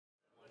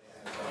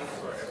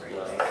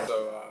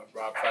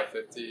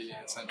50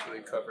 essentially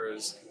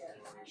covers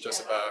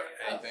just about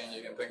anything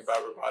you can think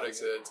about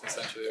robotics. It's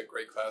essentially a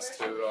great class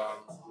to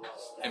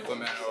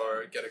implement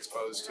or get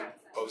exposed to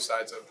both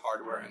sides of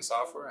hardware and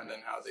software, and then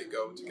how they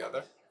go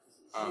together.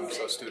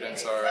 So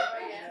students are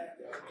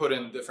put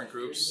in different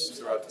groups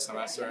throughout the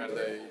semester, and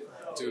they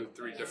do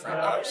 3 different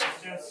labs.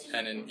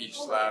 And in each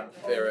lab,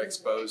 they're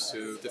exposed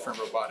to different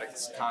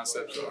robotics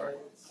concepts or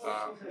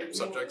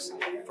subjects.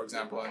 For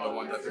example, in the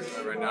one that they're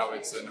doing right now,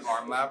 it's an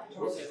arm lab,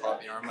 what we call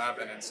the arm lab,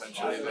 and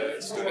essentially the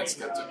students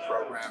get to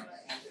program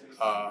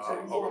a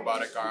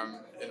robotic arm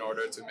in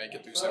order to make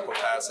it do simple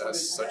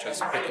tasks such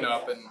as picking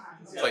up and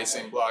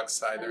placing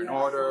blocks either in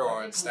order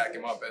or in stack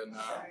them up in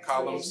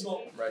columns.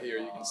 Right here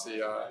you can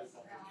see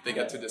they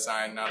get to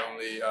design not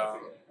only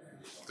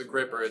the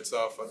gripper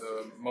itself or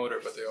the motor,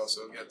 but they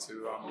also get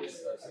to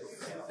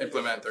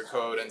implement their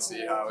code and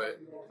see how it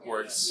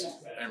works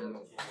in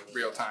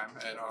real time,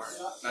 and or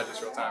not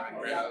just real time,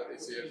 in reality,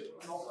 see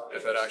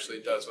if it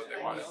actually does what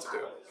they want it to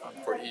do.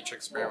 For each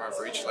experiment,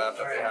 for each lab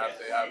that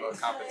they have a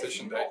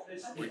competition day.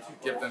 We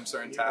give them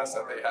certain tasks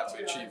that they have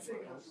to achieve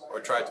or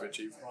try to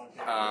achieve,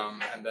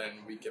 and then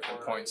we give them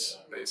points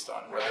based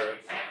on whether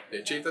they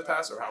achieve the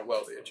task or how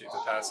well they achieve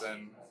the task,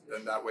 and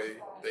then that way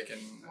they can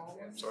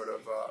sort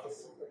of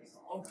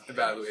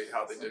evaluate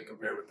how they did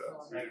compare with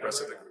the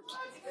rest of the groups.